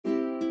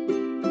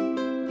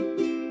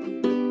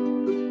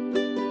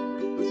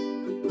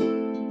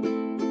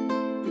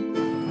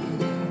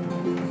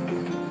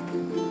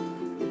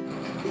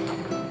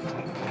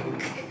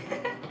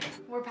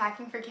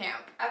packing for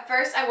camp. At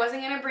first, I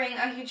wasn't gonna bring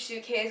a huge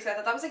suitcase. I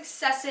thought that was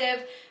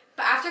excessive.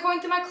 But after going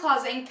through my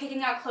closet and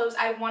picking out clothes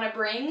I want to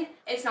bring,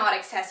 it's not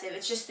excessive.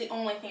 It's just the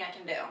only thing I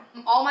can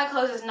do. All my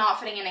clothes is not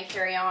fitting in a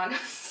carry-on,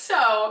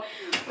 so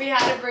we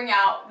had to bring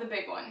out the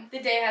big one. The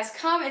day has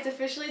come. It's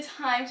officially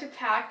time to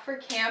pack for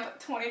camp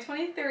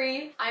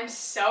 2023. I'm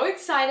so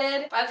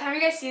excited. By the time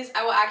you guys see this,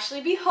 I will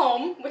actually be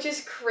home, which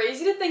is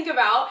crazy to think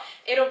about.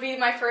 It'll be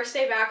my first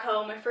day back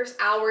home, my first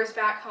hours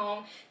back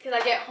home, because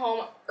I get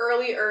home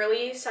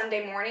early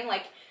Sunday morning,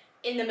 like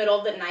in the middle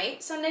of the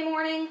night Sunday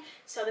morning.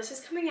 So this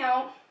is coming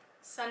out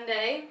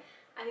Sunday,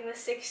 I think the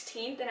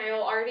 16th, and I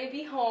will already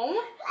be home.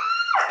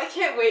 I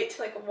can't wait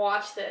to like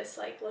watch this,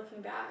 like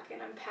looking back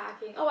and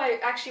unpacking. Oh, I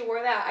actually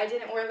wore that. I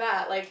didn't wear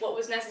that. Like, what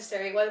was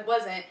necessary, what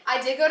wasn't.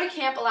 I did go to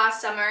camp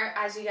last summer,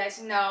 as you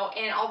guys know,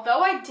 and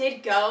although I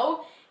did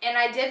go and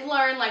I did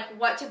learn like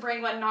what to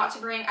bring, what not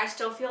to bring, I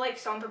still feel like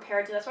so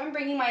unprepared. So that's why I'm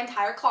bringing my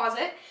entire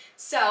closet.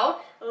 So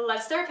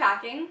let's start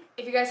packing.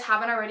 If you guys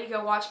haven't already,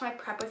 go watch my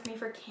prep with me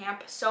for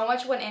camp. So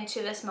much went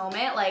into this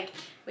moment. Like,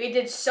 we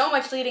did so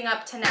much leading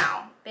up to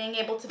now, being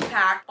able to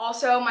pack.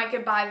 Also, my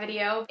goodbye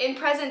video. In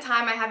present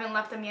time, I haven't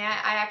left them yet.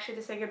 I actually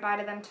have to say goodbye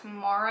to them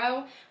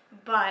tomorrow,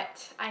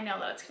 but I know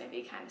that it's gonna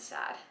be kind of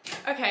sad.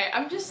 Okay,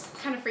 I'm just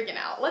kind of freaking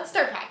out. Let's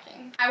start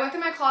packing. I went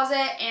through my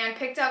closet and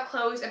picked out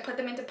clothes and put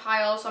them into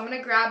piles. So I'm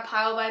gonna grab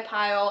pile by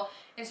pile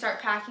and start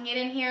packing it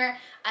in here.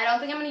 I don't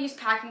think I'm gonna use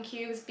packing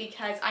cubes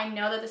because I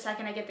know that the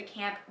second I get to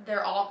camp,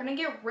 they're all gonna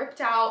get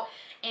ripped out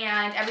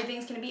and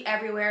everything's gonna be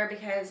everywhere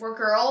because we're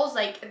girls.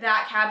 Like,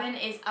 that cabin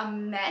is a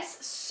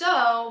mess.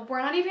 So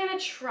we're not even gonna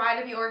try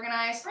to be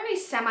organized. We're gonna be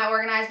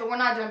semi-organized, but we're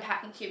not doing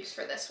packing cubes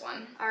for this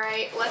one. All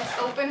right, let's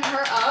open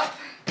her up.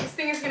 This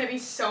thing is gonna be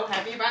so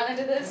heavy by the end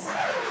of this.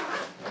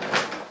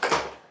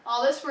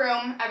 All this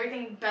room,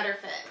 everything better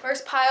fit.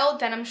 First pile,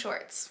 denim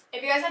shorts.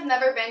 If you guys have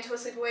never been to a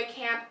sleepaway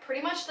camp,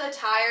 pretty much the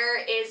attire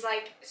is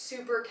like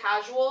super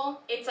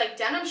casual. It's like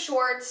denim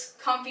shorts,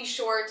 comfy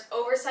shorts,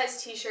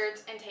 oversized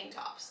t-shirts, and tank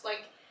tops.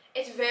 Like,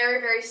 it's very,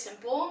 very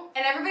simple.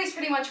 And everybody's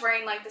pretty much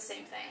wearing like the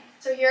same thing.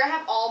 So here I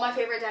have all my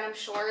favorite denim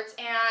shorts,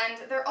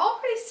 and they're all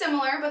pretty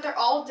similar, but they're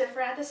all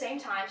different at the same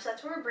time. So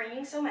that's why we're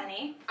bringing so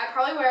many. I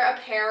probably wear a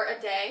pair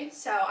a day,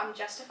 so I'm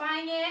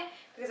justifying it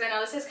because I know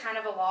this is kind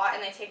of a lot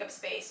and they take up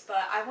space,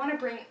 but I want to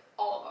bring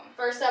all of them.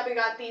 First up, we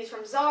got these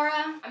from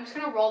Zara. I'm just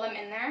gonna roll them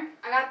in there.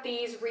 I got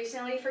these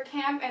recently for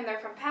camp and they're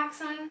from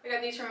PacSun. We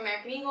got these from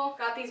American Eagle.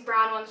 Got these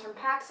brown ones from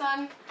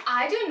PacSun.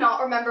 I do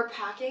not remember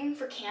packing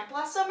for camp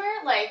last summer.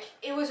 Like,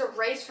 it was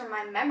erased from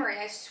my memory,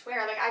 I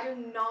swear. Like, I do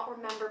not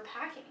remember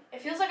packing.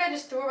 It feels like I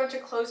just threw a bunch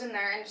of clothes in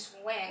there and just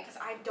went because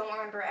I don't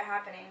remember it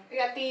happening. We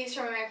got these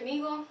from American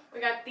Eagle. We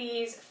got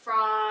these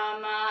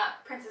from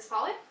Princess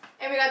Polly.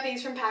 And we got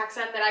these from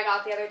PacSun that I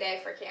got the other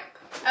day for camp.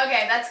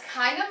 Okay, that's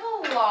kind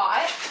of a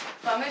lot,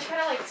 but I'm gonna try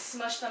to like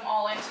smush them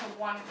all into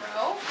one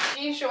row.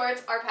 Jean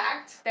shorts are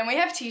packed. Then we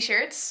have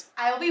t-shirts.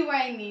 I will be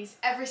wearing these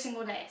every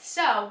single day.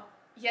 So,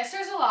 yes,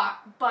 there's a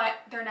lot, but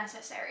they're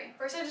necessary.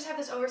 First, I just have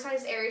this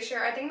oversized Aerie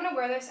shirt. I think I'm gonna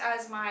wear this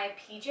as my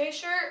PJ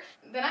shirt.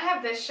 Then I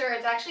have this shirt.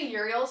 It's actually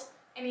Uriel's,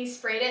 and he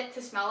sprayed it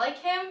to smell like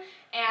him,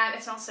 and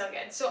it smells so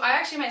good. So I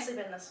actually might sleep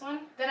in this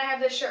one. Then I have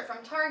this shirt from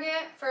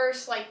Target.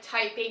 First, like,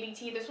 tight baby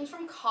tee. This one's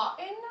from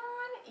Cotton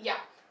On. Yeah,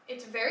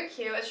 it's very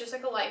cute. It's just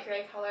like a light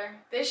gray color.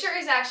 This shirt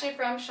is actually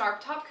from Sharp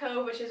Top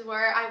Cove, which is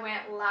where I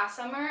went last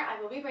summer.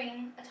 I will be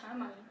bringing a ton of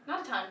money.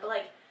 Not a ton, but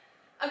like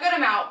a good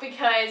amount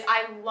because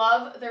I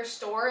love their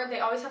store.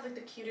 They always have like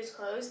the cutest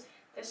clothes.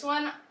 This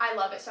one, I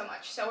love it so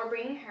much. So we're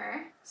bringing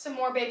her. Some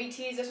more baby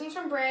tees. This one's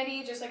from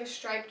Brandy, just like a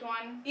striped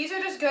one. These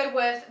are just good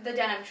with the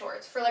denim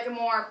shorts for like a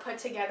more put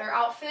together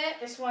outfit.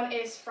 This one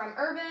is from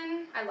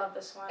Urban. I love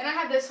this one. And I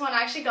have this one.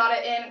 I actually got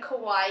it in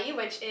Kauai,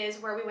 which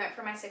is where we went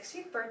for my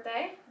 16th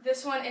birthday.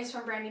 This one is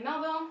from Brandy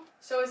Melville.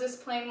 So is this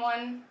plain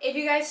one. If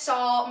you guys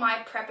saw my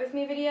prep with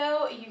me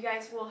video, you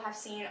guys will have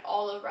seen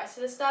all the rest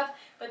of the stuff.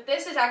 But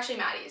this is actually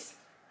Maddie's.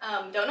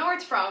 Don't know where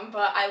it's from,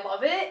 but I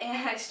love it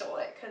and I stole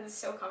it because it's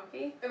so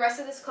comfy. The rest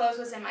of this clothes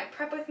was in my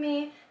prep with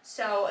me.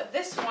 So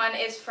this one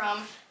is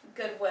from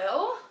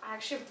Goodwill. I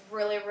actually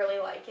really, really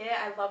like it.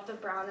 I love the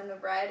brown and the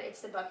red.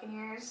 It's the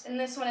Buccaneers. And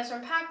this one is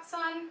from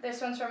PacSun.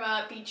 This one's from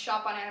a beach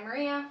shop on Anna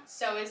Maria.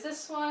 So is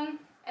this one.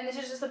 And this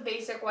is just a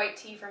basic white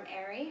tee from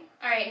Aerie.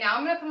 Alright, now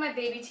I'm going to put my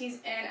baby tees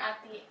in at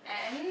the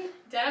end.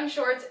 Denim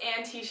shorts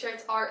and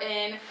t-shirts are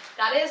in.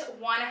 That is 1/2.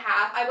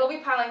 I will be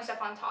piling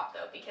stuff on top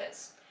though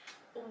because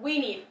we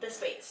need the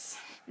space.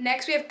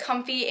 Next we have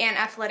comfy and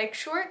athletic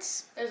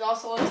shorts. There's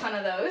also a ton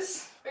of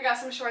those. We got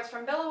some shorts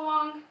from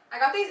Billabong. I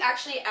got these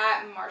actually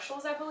at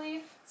Marshall's, I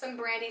believe. Some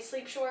Brandy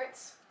sleep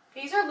shorts.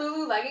 These are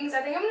Lulu leggings.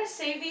 I think I'm gonna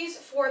save these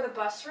for the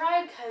bus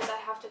ride because I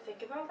have to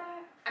think about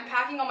that. I'm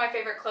packing all my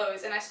favorite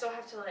clothes and I still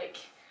have to like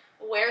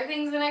wear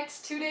things the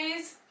next 2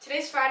 days.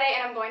 Today's Friday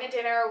and I'm going to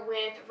dinner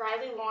with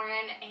Riley,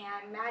 Lauren,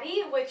 and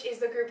Maddie, which is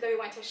the group that we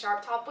went to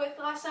Sharp Top with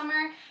last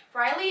summer.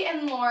 Riley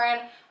and Lauren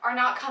are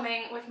not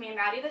coming with me and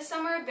Maddie this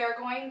summer. They're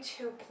going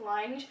to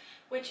Plunge,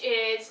 which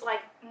is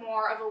like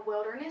more of a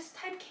wilderness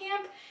type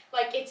camp.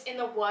 Like it's in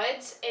the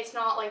woods. It's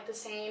not like the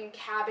same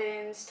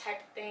cabins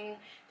type thing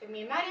that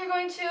me and Maddie are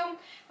going to,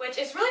 which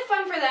is really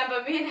fun for them,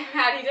 but me and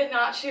Maddie did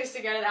not choose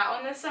to go to that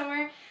one this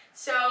summer.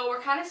 So we're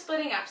kind of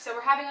splitting up. So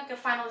we're having like a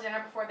final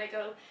dinner before they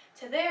go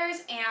to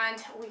theirs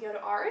and we go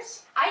to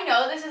ours. I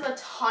know this is a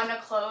ton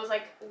of clothes,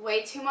 like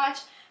way too much,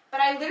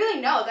 but I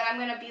literally know that I'm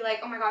gonna be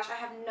like, oh my gosh, I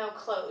have no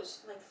clothes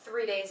like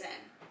 3 days in.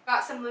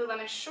 Got some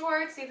Lululemon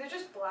shorts. These are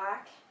just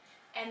black.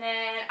 And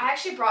then I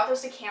actually brought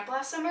those to camp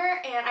last summer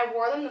and I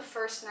wore them the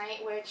first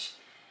night, which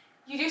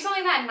you do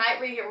something that night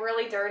where you get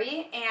really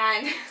dirty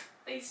and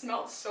they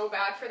smelled so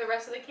bad for the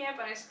rest of the camp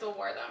and I still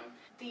wore them.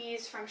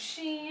 These from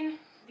Shein.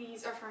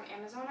 These are from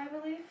Amazon, I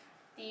believe.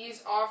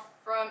 These are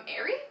from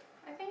Aerie,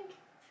 I think.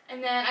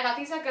 And then I got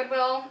these at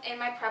Goodwill in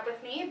my prep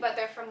with me, but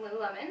they're from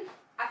Lululemon.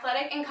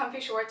 Athletic and comfy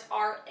shorts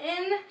are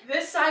in.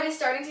 This side is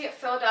starting to get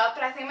filled up,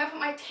 but I think I'm gonna put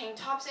my tank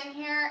tops in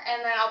here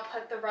and then I'll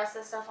put the rest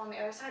of the stuff on the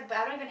other side, but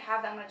I don't even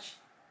have that much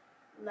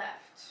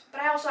left.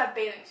 But I also have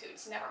bathing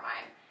suits, never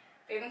mind.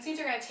 Bathing suits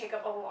are gonna take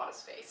up a lot of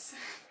space.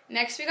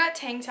 Next we got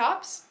tank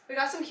tops. We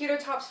got some cuter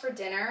tops for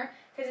dinner,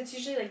 because it's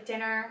usually like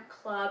dinner,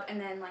 club, and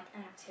then like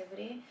an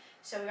activity.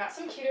 So we got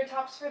some cuter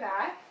tops for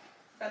that.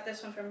 Got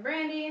this one from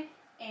Brandy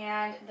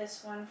and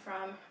this one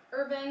from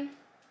Urban.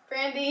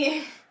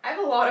 Brandy. I have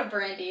a lot of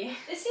Brandy.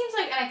 This seems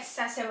like an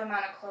excessive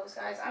amount of clothes,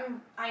 guys.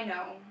 I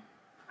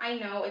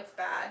know it's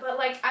bad. But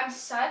like I'm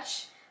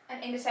such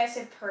an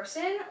indecisive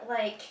person.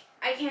 Like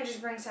I can't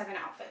just bring 7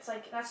 outfits.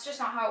 Like that's just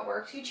not how it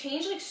works. You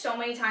change like so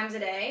many times a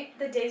day.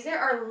 The days there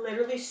are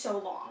literally so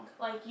long.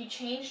 Like you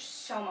change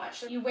so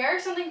much. You wear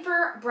something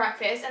for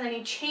breakfast and then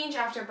you change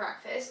after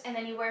breakfast and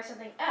then you wear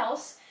something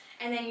else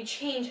and then you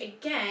change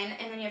again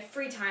and then you have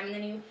free time and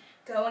then you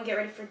go and get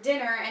ready for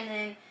dinner and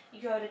then you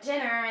go to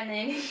dinner and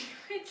then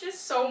it's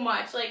just so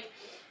much. Like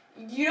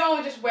you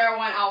don't just wear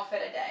one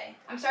outfit a day.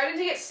 I'm starting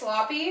to get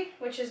sloppy,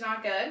 which is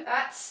not good.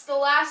 That's the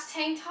last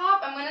tank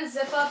top. I'm gonna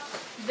zip up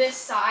this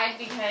side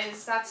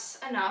because that's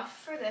enough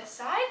for this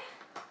side.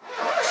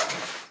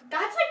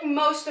 That's like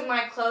most of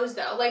my clothes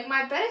though. Like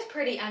my bed is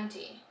pretty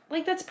empty.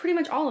 Like that's pretty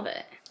much all of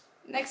it.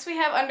 Next we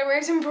have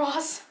underwears and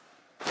bras.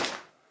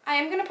 I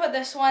am gonna put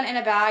this one in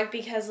a bag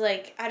because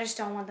like I just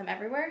don't want them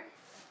everywhere.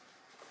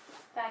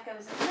 That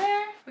goes in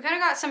there. We kind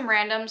of got some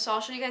random, so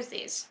I'll show you guys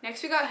these.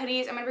 Next we got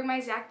hoodies. I'm gonna bring my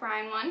Zach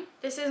Bryan one.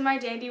 This is my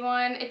Dandy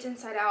one. It's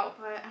inside out,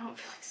 but I don't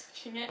feel like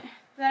switching it.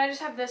 Then I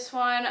just have this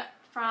one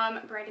from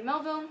Brandy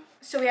Melville.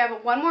 So we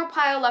have one more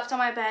pile left on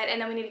my bed,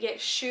 and then we need to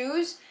get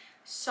shoes,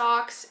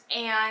 socks,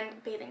 and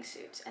bathing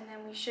suits. And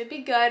then we should be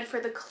good for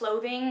the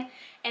clothing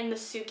and the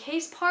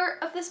suitcase part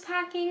of this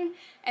packing.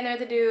 And then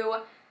to do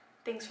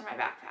things for my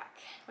backpack,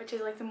 which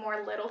is like the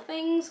more little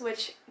things,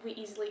 which we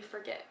easily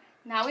forget.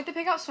 Now we have to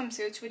pick out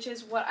swimsuits, which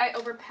is what I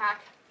overpack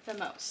the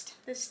most.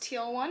 This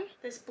teal one,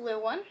 this blue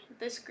one,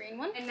 this green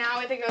one, and now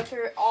we have to go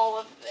through all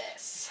of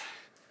this.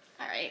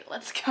 All right,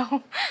 let's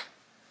go.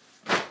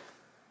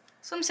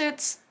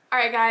 Swimsuits. All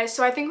right, guys,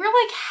 so I think we're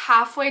like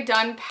halfway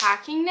done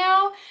packing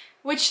now,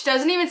 which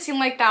doesn't even seem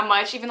like that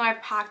much, even though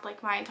I've packed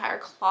like my entire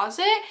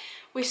closet.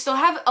 We still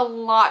have a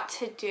lot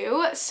to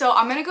do, so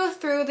I'm gonna go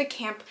through the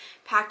camp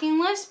packing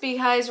list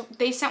because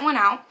they sent one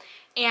out.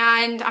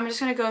 And I'm just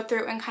gonna go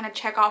through and kind of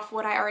check off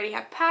what I already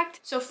have packed.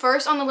 So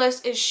first on the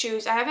list is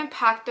shoes. I haven't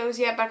packed those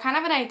yet, but I kind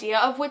of have an idea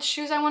of which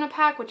shoes I want to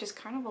pack, which is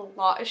kind of a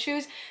lot of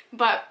shoes,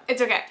 but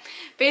it's okay.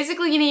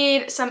 Basically, you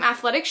need some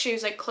athletic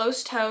shoes, like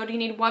closed-toed. You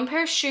need 1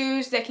 pair of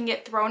shoes that can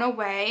get thrown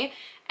away,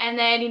 and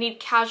then you need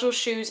casual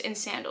shoes and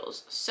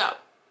sandals. So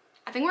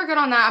I think we're good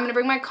on that. I'm gonna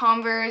bring my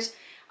Converse,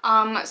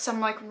 some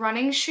like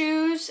running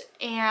shoes,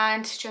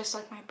 and just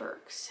like my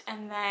Birks,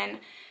 and then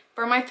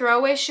for my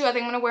throwaway shoe, I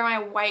think I'm gonna wear my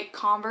white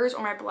Converse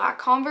or my black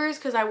Converse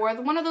because I wore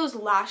one of those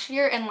last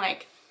year and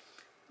like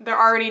they're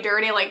already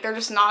dirty. Like they're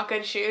just not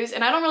good shoes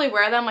and I don't really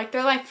wear them. Like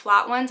they're like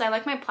flat ones. I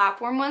like my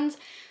platform ones.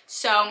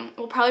 So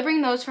we'll probably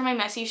bring those for my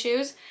messy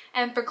shoes.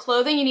 And for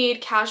clothing, you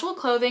need casual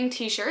clothing,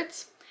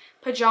 t-shirts,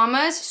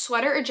 pajamas,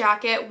 sweater or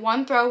jacket,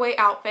 1 throwaway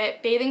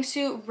outfit, bathing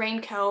suit,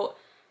 raincoat.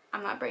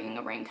 I'm not bringing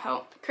a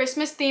raincoat.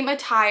 Christmas theme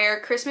attire,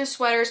 Christmas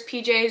sweaters,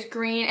 PJs,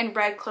 green and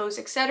red clothes,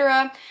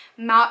 etc.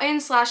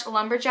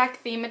 Mountain/lumberjack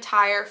theme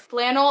attire,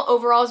 flannel,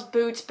 overalls,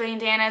 boots,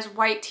 bandanas,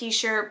 white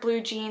t-shirt,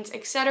 blue jeans,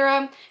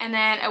 etc. And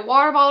then a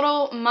water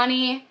bottle,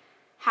 money,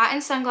 hat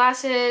and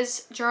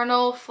sunglasses,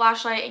 journal,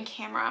 flashlight, and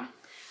camera.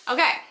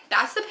 Okay,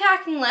 that's the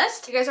packing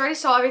list. You guys already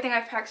saw everything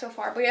I've packed so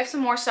far, but we have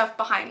some more stuff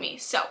behind me.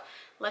 So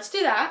let's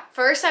do that.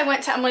 First, I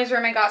went to Emily's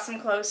room and got some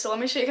clothes, so let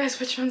me show you guys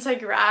which ones I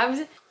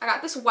grabbed. I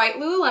got this white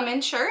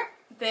Lululemon shirt,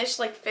 this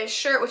like fish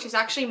shirt, which is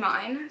actually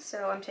mine,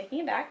 so I'm taking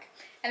it back.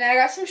 And then I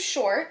got some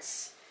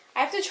shorts. I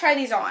have to try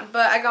these on,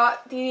 but I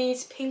got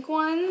these pink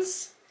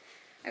ones.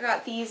 I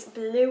got these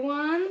blue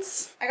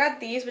ones. I got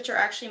these, which are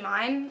actually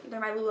mine. They're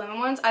my Lululemon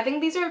ones. I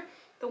think these are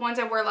the ones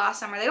I wore last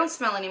summer. They don't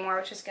smell anymore,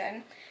 which is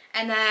good.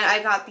 And then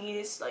I got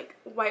these like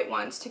white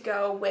ones to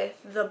go with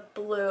the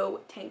blue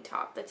tank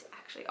top that's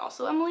actually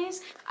also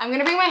Emily's. I'm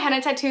gonna bring my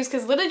henna tattoos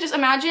because literally just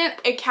imagine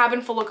a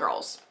cabin full of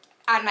girls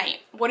at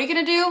night. What are you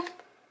gonna do?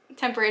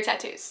 Temporary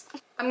tattoos.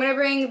 I'm gonna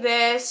bring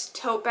this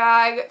tote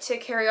bag to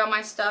carry all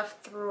my stuff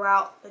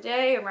throughout the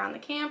day around the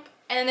camp.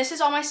 And then this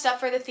is all my stuff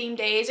for the theme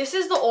days. This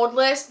is the old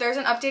list. There's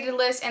an updated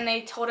list and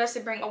they told us to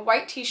bring a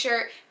white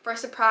t-shirt for a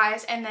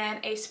surprise and then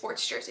a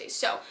sports jersey.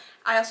 So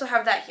I also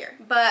have that here.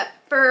 But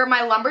for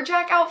my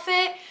lumberjack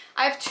outfit,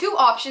 I have two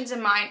options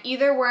in mind.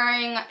 Either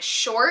wearing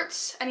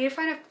shorts, I need to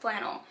find a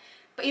flannel,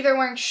 but either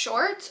wearing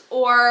shorts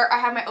or I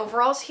have my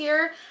overalls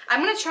here.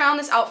 I'm gonna try on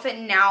this outfit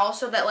now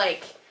so that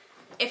like,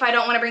 if I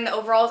don't want to bring the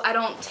overalls, I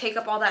don't take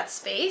up all that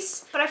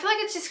space. But I feel like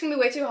it's just gonna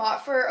be way too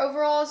hot for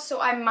overalls,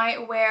 so I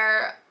might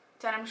wear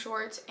denim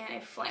shorts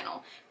and a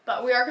flannel.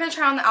 But we are gonna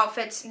try on the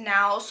outfits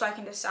now so I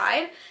can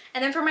decide.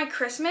 And then for my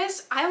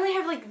Christmas, I only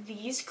have like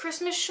these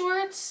Christmas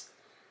shorts.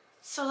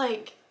 So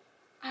like,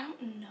 I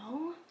don't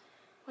know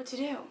what to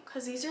do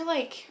because these are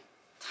like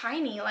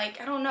tiny. Like,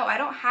 I don't know. I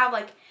don't have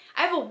like,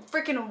 I have a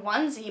freaking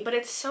onesie, but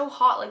it's so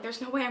hot. Like,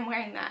 there's no way I'm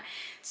wearing that.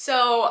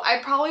 So I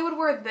probably would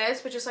wear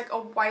this, which is like a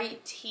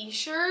white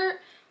t-shirt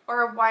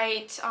or a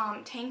white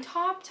tank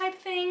top type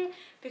thing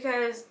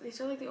because these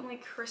are like the only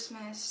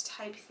Christmas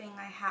type thing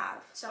I have.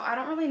 So I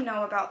don't really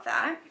know about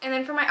that. And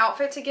then for my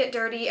outfit to get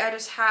dirty, I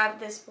just have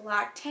this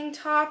black tank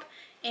top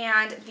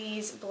and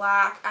these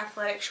black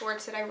athletic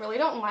shorts that I really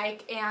don't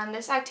like, and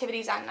this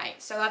activity's at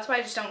night, so that's why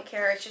I just don't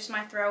care. It's just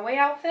my throwaway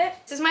outfit.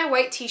 This is my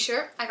white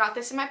t-shirt. I got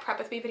this in my prep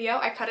with me video.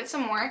 I cut it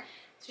some more.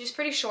 It's just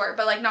pretty short,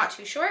 but like not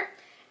too short.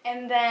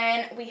 And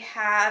then we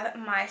have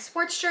my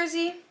sports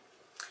jersey,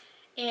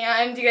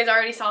 and you guys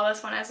already saw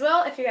this one as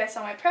well if you guys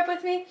saw my prep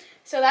with me.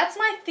 So that's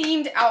my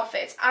themed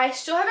outfits. I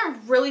still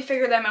haven't really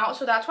figured them out,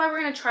 so that's why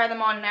we're gonna try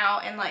them on now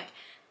and like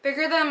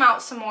figure them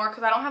out some more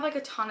because I don't have like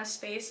a ton of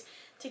space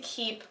to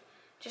keep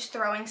just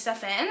throwing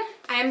stuff in.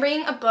 I am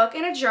bringing a book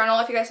and a journal.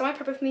 If you guys saw my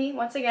prep with me,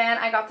 once again,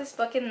 I got this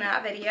book in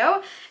that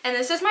video. And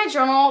this is my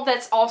journal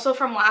that's also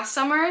from last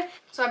summer.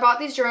 So I bought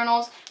these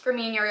journals for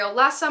me and Uriel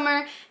last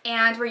summer,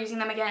 and we're using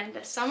them again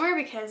this summer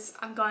because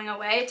I'm going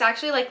away. It's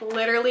actually like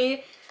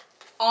literally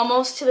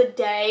almost to the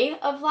day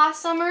of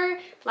last summer.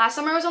 Last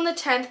summer was on the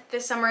 10th,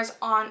 this summer is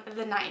on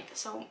the 9th.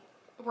 So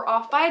we're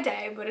off by a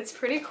day, but it's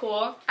pretty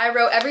cool. I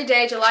wrote every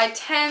day, July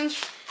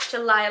 10th,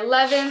 July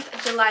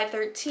 11th, July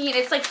 13th.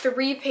 It's like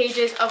 3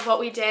 pages of what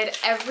we did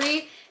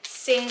every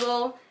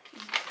single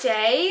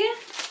day.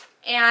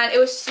 And it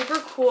was super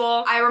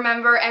cool. I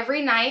remember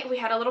every night we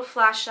had a little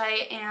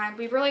flashlight and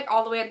we were like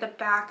all the way at the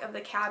back of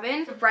the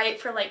cabin, right,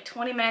 for like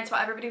 20 minutes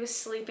while everybody was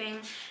sleeping,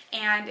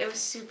 and it was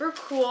super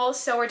cool.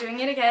 So we're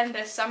doing it again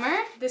this summer.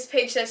 This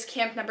page says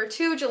camp number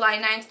 2, July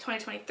 9th,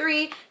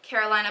 2023,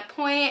 Carolina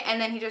Point, and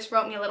then he just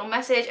wrote me a little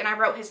message and I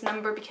wrote his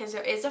number because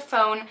there is a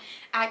phone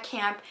at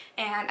camp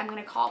and I'm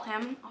gonna call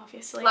him,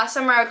 obviously. Last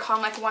summer I would call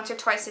him like once or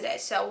twice a day,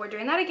 so we're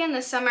doing that again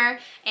this summer,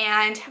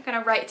 and I'm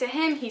gonna write to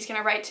him, he's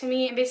gonna write to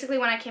me. And basically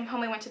when I came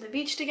home we went to the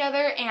beach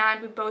together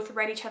and we both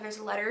read each other's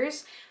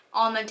letters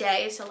on the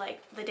day. So like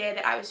the day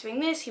that I was doing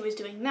this, he was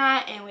doing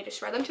that, and we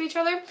just read them to each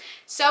other.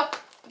 So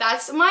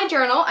that's my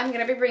journal. I'm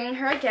gonna be bringing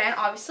her again,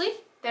 obviously.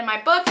 Then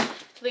my book.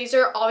 So these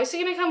are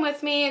obviously gonna come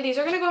with me. These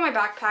are gonna go in my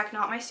backpack,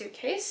 not my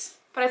suitcase.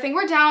 But I think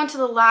we're down to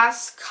the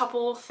last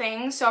couple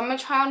things. So I'm gonna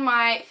try on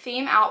my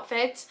theme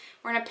outfits.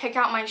 We're gonna pick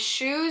out my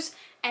shoes,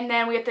 and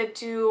then we have to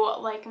do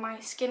like my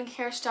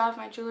skincare stuff,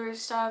 my jewelry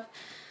stuff.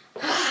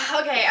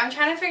 Okay, I'm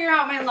trying to figure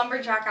out my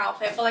lumberjack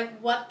outfit, but like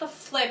what the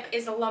flip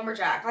is a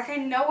lumberjack? Like I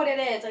know what it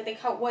is, like they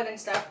cut wood and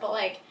stuff, but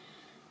like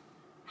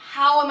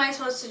how am I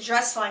supposed to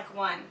dress like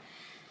one?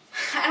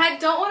 And I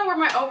don't want to wear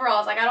my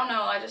overalls, like I don't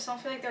know, I just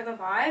don't feel like they're the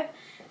vibe.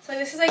 So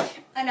this is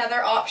like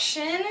another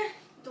option.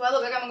 Do I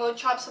look like I'm gonna go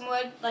chop some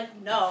wood? Like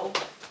no.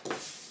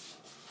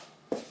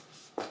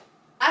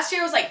 Last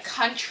year was like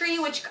country,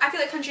 which I feel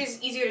like country is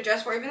easier to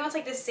dress for, even though it's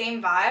like the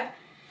same vibe.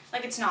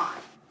 Like it's not.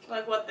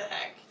 Like what the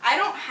heck? I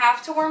don't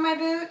have to wear my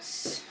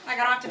boots. Like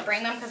I don't have to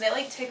bring them because they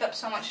like take up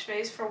so much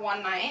space for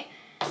one night.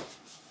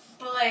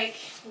 But like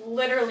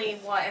literally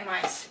what am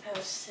I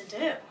supposed to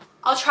do?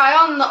 I'll try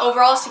on the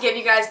overalls to give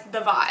you guys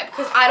the vibe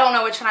because I don't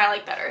know which one I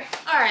like better.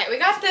 Alright, we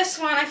got this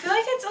one. I feel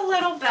like it's a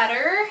little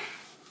better.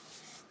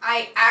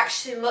 I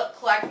actually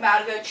look like I'm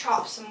about to go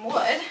chop some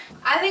wood.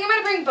 I think I'm going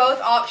to bring both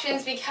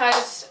options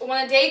because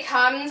when the day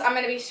comes, I'm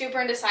going to be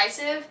super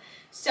indecisive.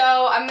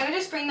 So I'm going to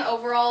just bring the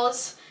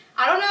overalls.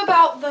 I don't know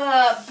about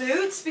the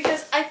boots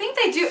because I think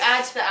they do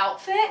add to the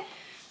outfit,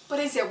 but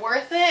is it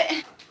worth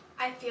it?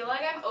 I feel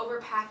like I'm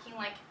overpacking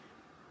like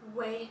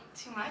way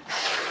too much.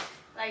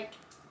 Like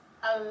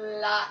a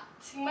lot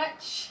too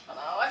much. I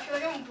don't know, I feel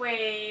like I'm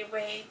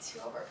way too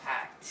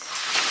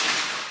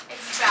overpacked.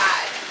 It's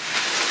bad.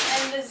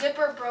 And the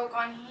zipper broke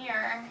on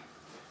here,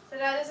 so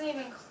that doesn't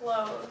even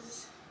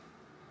close.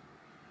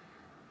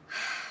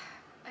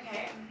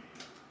 Okay.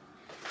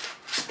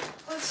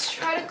 Let's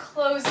try to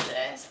close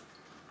this.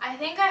 I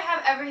think I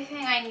have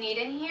everything I need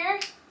in here.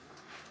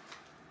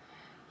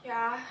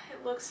 Yeah,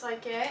 it looks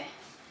like it.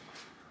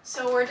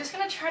 So we're just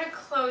gonna try to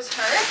close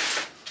her.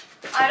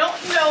 I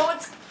don't know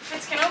if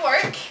it's gonna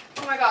work.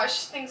 Oh my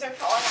gosh, things are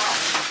falling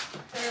off.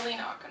 They're really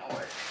not gonna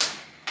work.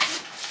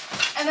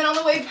 And then on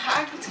the way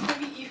back, it's gonna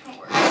be even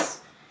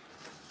worse.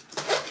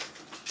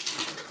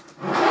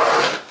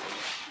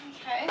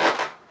 Okay.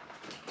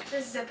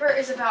 The zipper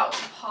is about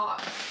to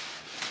pop.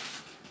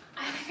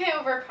 I think I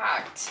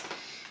overpacked,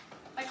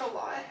 like, a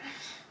lot.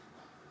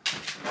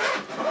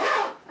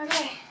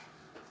 Okay,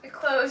 it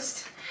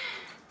closed.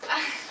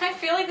 I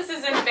feel like this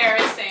is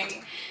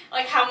embarrassing,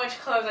 like how much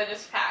clothes I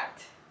just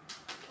packed.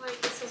 Like,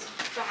 this is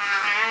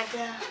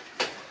bad.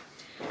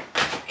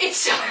 It's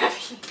so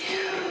heavy.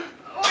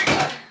 Oh my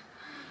god.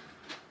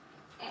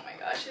 Oh my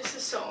gosh, this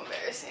is so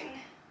embarrassing.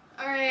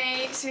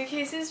 Alright,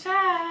 suitcase is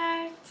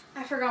packed.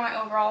 I forgot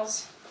my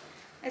overalls.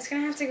 It's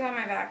gonna have to go in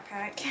my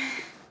backpack.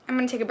 I'm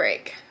gonna take a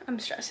break. I'm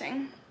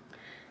stressing.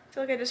 I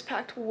feel like I just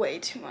packed way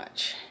too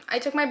much. I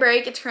took my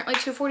break. It's currently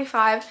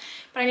 2:45,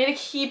 but I need to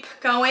keep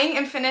going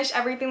and finish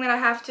everything that I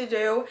have to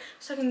do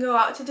so I can go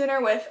out to dinner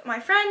with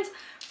my friends.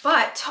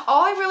 But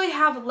all I really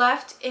have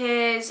left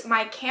is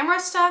my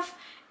camera stuff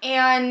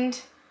and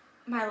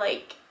my,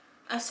 like,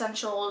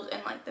 essentials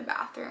in, like, the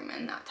bathroom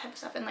and that type of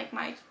stuff. And, like,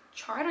 my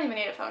charger. I don't even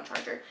need a phone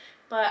charger,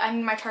 but I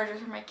need my chargers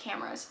for my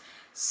cameras.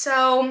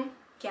 So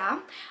yeah,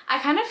 I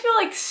kind of feel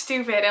like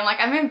stupid and like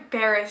I'm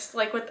embarrassed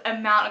like with the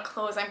amount of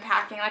clothes I'm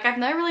packing. Like I've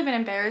never really been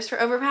embarrassed for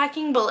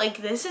overpacking, but like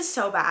this is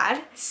so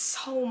bad. It's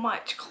so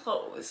much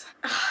clothes.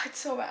 Ugh, it's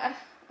so bad.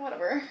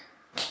 Whatever.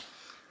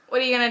 What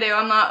are you gonna do?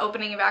 I'm not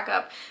opening it back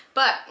up.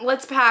 But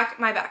let's pack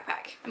my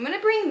backpack. I'm gonna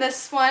bring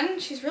this one.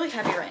 She's really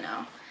heavy right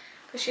now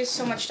because she has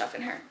so much stuff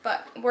in her.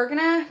 But we're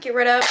gonna get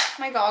rid of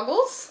my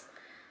goggles.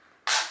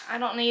 I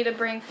don't need to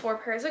bring 4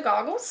 pairs of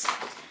goggles.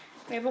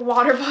 We have a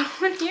water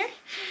bottle in here.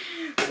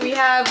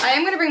 I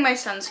am gonna bring my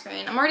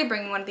sunscreen. I'm already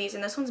bringing one of these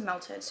and this one's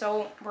melted.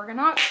 So we're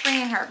not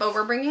bringing her, but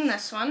we're bringing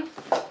this one.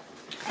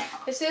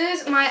 This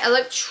is my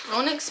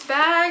electronics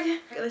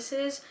bag. This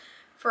is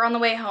for on the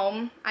way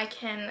home. I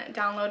can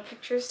download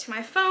pictures to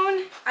my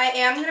phone. I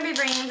am gonna be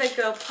bringing the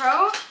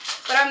GoPro,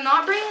 but I'm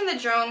not bringing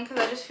the drone because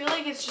I just feel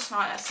like it's just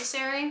not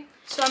necessary.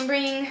 So I'm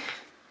bringing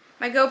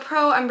my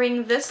GoPro, I'm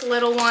bringing this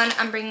little one,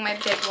 I'm bringing my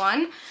big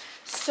one.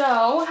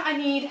 So I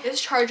need this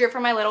charger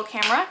for my little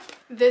camera,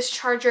 this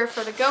charger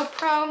for the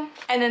GoPro,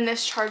 and then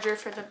this charger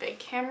for the big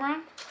camera.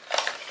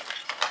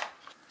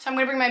 So I'm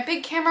gonna bring my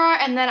big camera,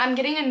 and then I'm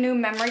getting a new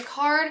memory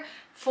card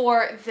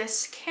for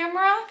this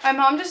camera. My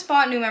mom just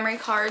bought new memory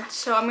cards,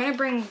 so I'm gonna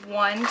bring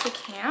one to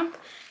camp.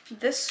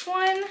 This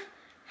one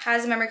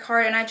has a memory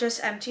card and I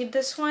just emptied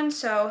this one,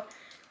 so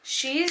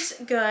she's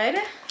good.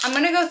 I'm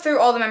gonna go through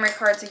all the memory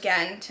cards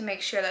again to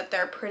make sure that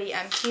they're pretty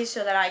empty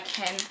so that I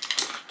can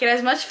get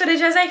as much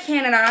footage as I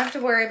can and I don't have to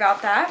worry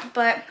about that.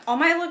 But all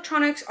my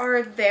electronics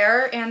are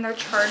there and their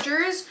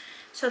chargers,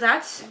 so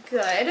that's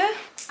good.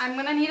 I'm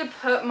gonna need to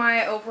put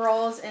my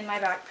overalls in my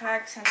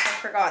backpack since I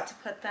forgot to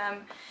put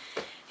them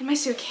in my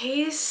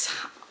suitcase.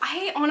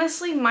 I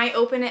honestly might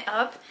open it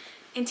up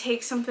and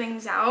take some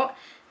things out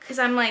because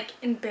I'm like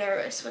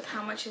embarrassed with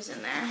how much is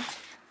in there.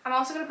 I'm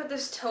also gonna put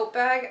this tote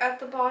bag at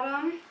the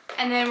bottom,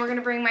 and then we're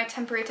gonna bring my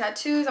temporary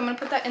tattoos. I'm gonna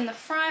put that in the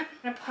front.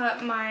 I'm gonna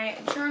put my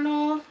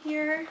journal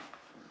here.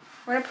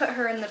 We're gonna put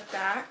her in the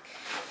back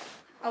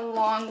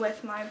along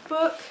with my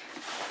book.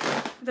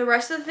 The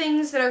rest of the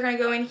things that are gonna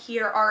go in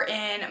here are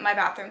in my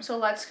bathroom. So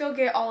let's go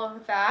get all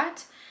of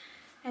that.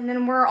 And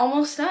then we're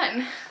almost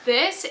done.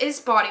 This is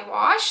body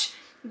wash.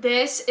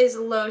 This is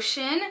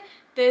lotion.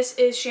 This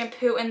is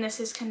shampoo and this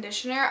is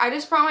conditioner. I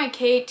just brought my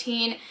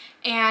K18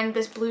 and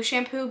this blue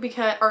shampoo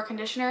or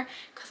conditioner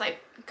because I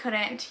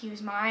couldn't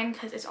use mine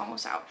because it's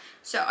almost out.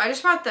 So I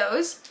just brought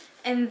those.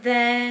 And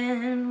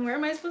then, where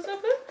am I supposed to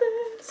put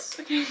this?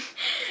 Okay.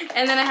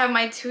 And then I have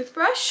my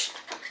toothbrush,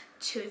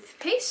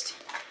 toothpaste.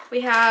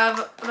 We have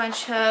a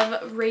bunch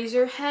of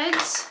razor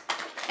heads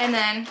and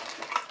then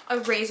a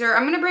razor.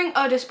 I'm gonna bring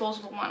a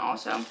disposable one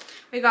also.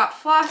 We got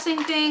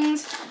flossing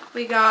things,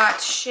 we got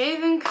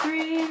shaving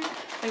cream,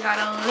 we got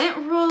a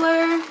lint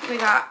roller, we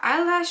got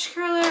eyelash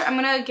curler. I'm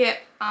gonna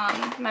get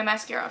my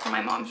mascara from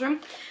my mom's room,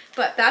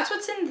 but that's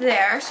what's in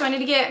there. So I need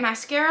to get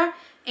mascara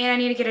and I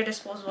need to get a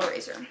disposable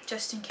razor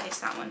just in case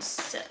that one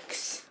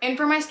sucks. And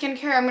for my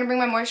skincare, I'm gonna bring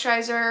my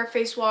moisturizer,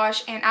 face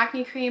wash, and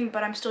acne cream,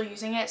 but I'm still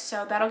using it,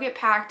 so that'll get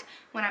packed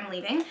when I'm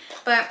leaving.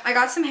 But I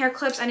got some hair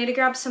clips. I need to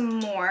grab some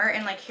more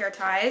and like hair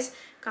ties.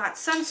 Got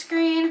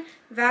sunscreen,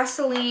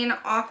 Vaseline,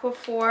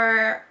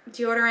 Aquaphor,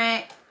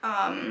 deodorant,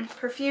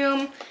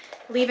 perfume,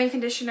 leave-in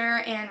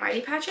conditioner, and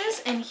Mighty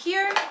Patches in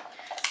here.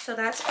 So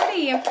that's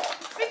pretty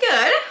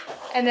good.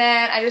 And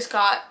then I just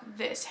got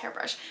this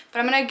hairbrush. But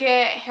I'm gonna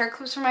get hair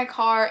clips for my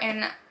car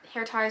and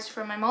hair ties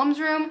from my mom's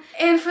room.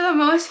 And for the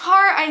most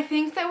part, I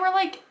think that we're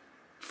like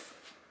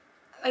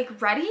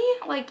ready.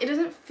 Like it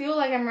doesn't feel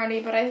like I'm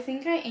ready, but I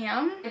think I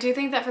am. I do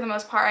think that for the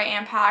most part I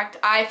am packed.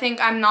 I think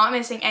I'm not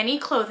missing any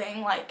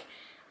clothing. Like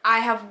I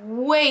have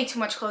way too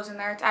much clothes in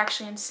there. It's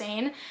actually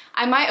insane.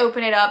 I might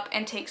open it up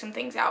and take some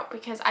things out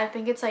because I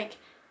think it's like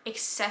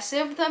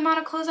excessive the amount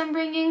of clothes I'm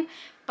bringing,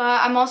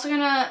 but I'm also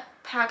gonna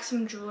pack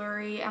some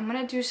jewelry. I'm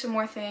gonna do some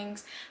more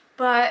things.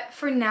 But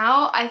for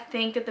now, I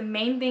think that the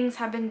main things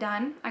have been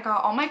done. I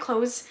got all my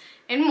clothes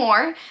and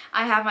more.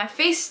 I have my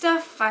face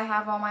stuff, I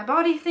have all my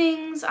body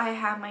things, I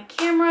have my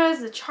cameras,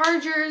 the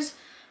chargers,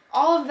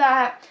 all of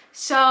that.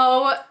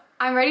 So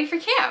I'm ready for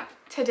camp.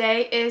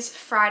 Today is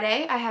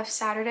Friday. I have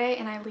Saturday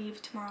and I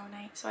leave tomorrow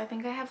night. So I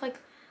think I have like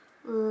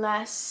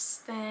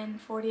less than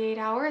 48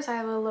 hours. I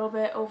have a little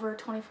bit over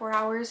 24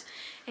 hours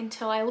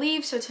until I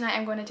leave. So tonight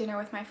I'm going to dinner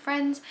with my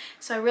friends.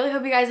 So I really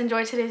hope you guys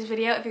enjoyed today's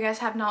video. If you guys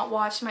have not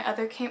watched my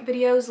other camp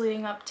videos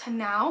leading up to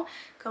now,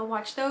 go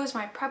watch those.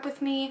 My prep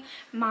with me,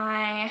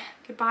 my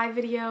goodbye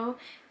video.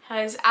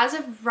 Because as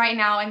of right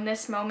now, in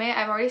this moment,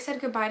 I've already said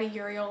goodbye to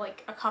Uriel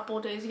like a couple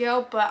days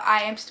ago, but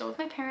I am still with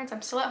my parents.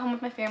 I'm still at home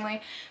with my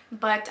family,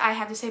 but I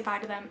have to say bye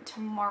to them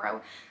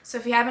tomorrow. So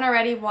if you haven't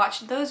already,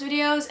 watch those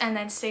videos and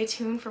then stay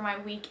tuned for my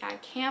week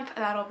at camp.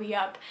 That'll be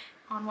up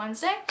on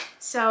Wednesday.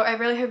 So I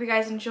really hope you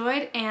guys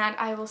enjoyed, and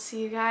I will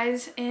see you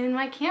guys in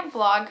my camp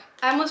vlog.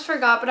 I almost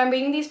forgot, but I'm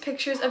bringing these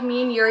pictures of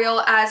me and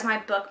Uriel as my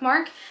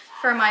bookmark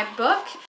for my book.